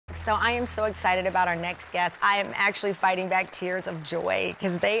So I am so excited about our next guest. I am actually fighting back tears of joy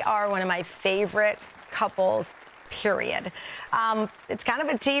because they are one of my favorite couples, period. It's kind of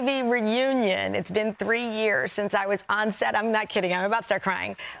a TV reunion. It's been 3 years since I was on set. I'm not kidding. I'm about to start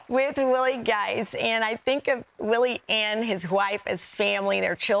crying with Willie Geist. And I think of Willie and his wife as family,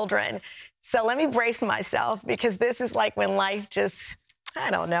 their children. So let me brace myself because this is like when life just, I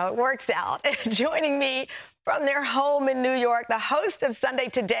don't know, it works out. Joining me from their home in New York, the host of Sunday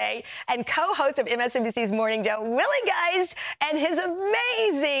Today and co-host of MSNBC's Morning Joe, Willie Geist, and his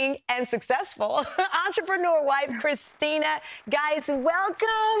amazing and successful entrepreneur wife, Christina. Guys,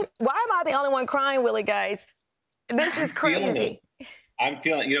 welcome. Why am I the only one crying, Willie Geist? This is crazy. I'm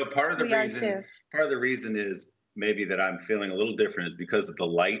feeling, you know, part of the reason is maybe that I'm feeling a little different is because of the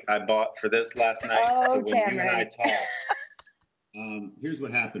light I bought for this last night. Oh, so when Tamron. you and I talked, here's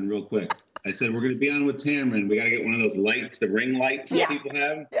what happened real quick. I said, we're going to be on with Tamron. We got to get one of those lights, the ring lights that people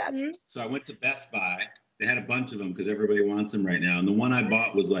have. Yes. So I went to Best Buy. They had a bunch of them because everybody wants them right now. And the one I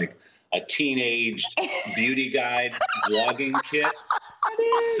bought was like a teenaged beauty guide vlogging kit.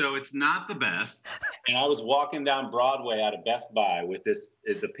 So it's not the best. And I was walking down Broadway out of Best Buy with this,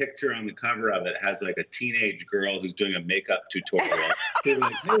 the picture on the cover of it has like a teenage girl who's doing a makeup tutorial. They're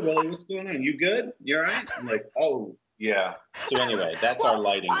like, hey, Willie, what's going on? You good? You all right? I'm like, oh, yeah. So anyway, that's our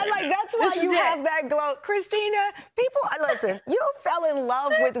lighting. That's why you have that glow. Christina, people, listen, you fell in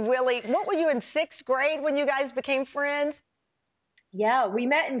love with Willie. What were you in 6th grade when you guys became friends? Yeah, we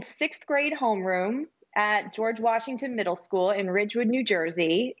met in 6th grade homeroom at George Washington Middle School in Ridgewood, New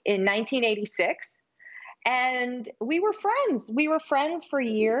Jersey in 1986. And we were friends. We were friends for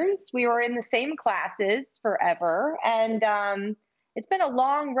years. We were in the same classes forever. And it's been a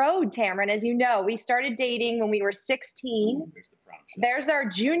long road, Tamron, as you know. We started dating when we were 16. There's the prom shot. There's our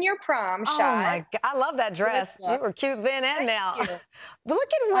junior prom shot. Oh, my God. I love that dress. You were cute then and now. But look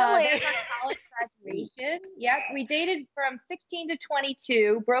at Willie. There's our college graduation. Yep, we dated from 16 to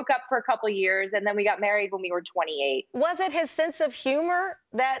 22, broke up for a couple years, and then we got married when we were 28. Was it his sense of humor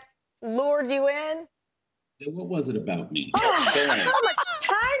that lured you in? So what was it about me? How much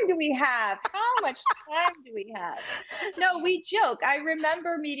time do we have? How much time do we have? No, we joke. I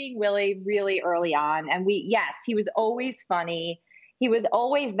remember meeting Willie really early on, and yes, he was always funny. He was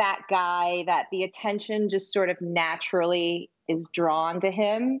always that guy that the attention just sort of naturally is drawn to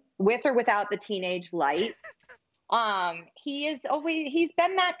him, with or without the teenage light. He's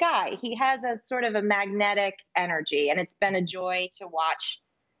been that guy. He has a sort of a magnetic energy, and it's been a joy to watch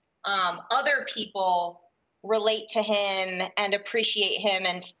other people relate to him and appreciate him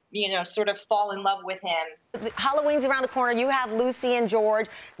and, you know, sort of fall in love with him. Halloween's around the corner. You have Lucy and George.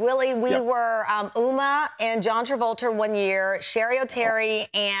 Willie, we were Uma and John Travolta one year, Sherry O'Terry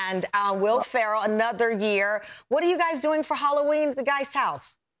and Will Ferrell another year. What are you guys doing for Halloween at the Geist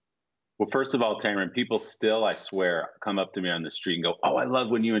house? Well, first of all, Tamron, people still, I swear, come up to me on the street and go, oh, I love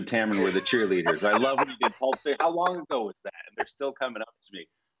when you and Tamron were the cheerleaders. I love when you did Pulp Fiction. How long ago was that? And they're still coming up to me.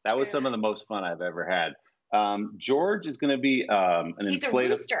 That was some of the most fun I've ever had. George is going to be an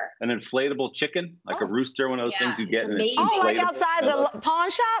inflatable chicken, like a rooster, one of those things you get. And it's oh, like outside the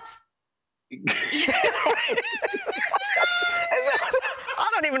pawn shops? I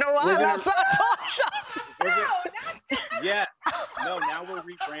don't even know why I'm outside pawn shops. Yeah. No, now we're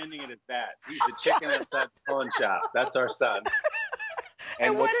rebranding it as that. He's the chicken outside the pawn shop. That's our son.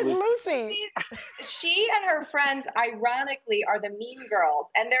 And what is Lucy? She and her friends, ironically, are the Mean Girls.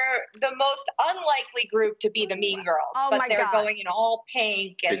 And they're the most unlikely group to be the Mean Girls. Oh, but they're going in all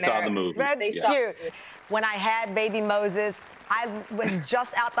pink. And they saw the movie. That's cute. When I had baby Moses, I was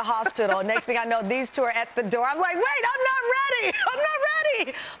just out the hospital. Next thing I know, these two are at the door. I'm like, wait, I'm not ready. I'm not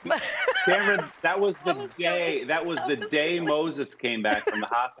ready. Cameron, that was the day Moses came back from the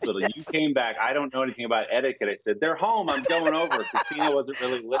hospital. You came back. I don't know anything about etiquette. I said, they're home. I'm going over. Christina wasn't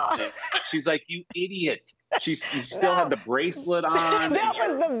really listening. She's like, you idiot. You still had the bracelet on. That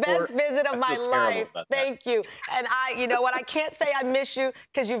was the best visit of my life. Thank you. And you know what? I can't say I miss you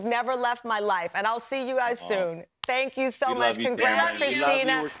because you've never left my life. And I'll see you guys soon. Thank you so much. Congrats, Christina. We love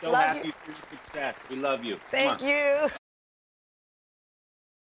you. We're so happy for your success. We love you. Thank you.